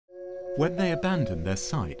When they abandoned their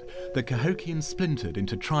site, the Cahokians splintered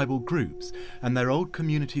into tribal groups and their old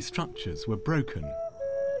community structures were broken.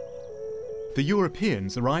 The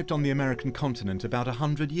Europeans arrived on the American continent about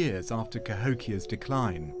 100 years after Cahokia's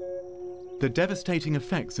decline. The devastating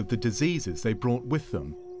effects of the diseases they brought with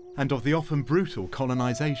them and of the often brutal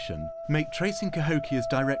colonization make tracing Cahokia's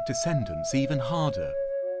direct descendants even harder.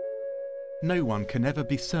 No one can ever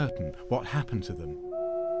be certain what happened to them.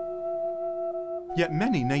 Yet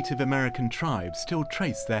many Native American tribes still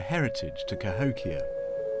trace their heritage to Cahokia.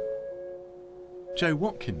 Joe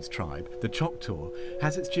Watkins' tribe, the Choctaw,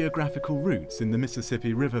 has its geographical roots in the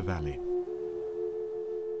Mississippi River Valley.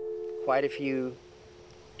 Quite a few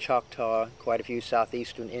Choctaw, quite a few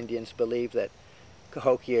southeastern Indians believe that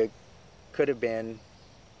Cahokia could have been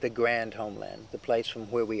the grand homeland, the place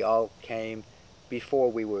from where we all came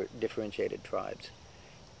before we were differentiated tribes.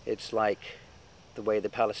 It's like the way the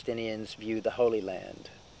Palestinians view the Holy Land,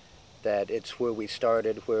 that it's where we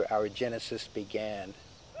started, where our genesis began.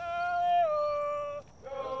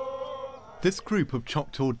 This group of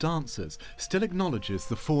Choctaw dancers still acknowledges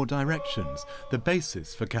the 4 directions, the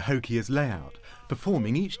basis for Cahokia's layout,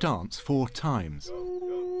 performing each dance 4 times.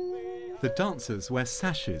 The dancers wear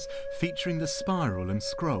sashes featuring the spiral and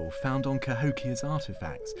scroll found on Cahokia's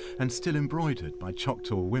artifacts and still embroidered by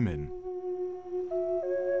Choctaw women.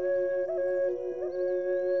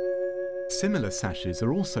 Similar sashes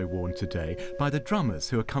are also worn today by the drummers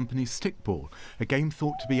who accompany stickball, a game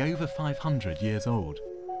thought to be over 500 years old.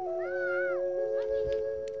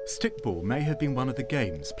 Stickball may have been one of the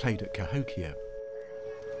games played at Cahokia.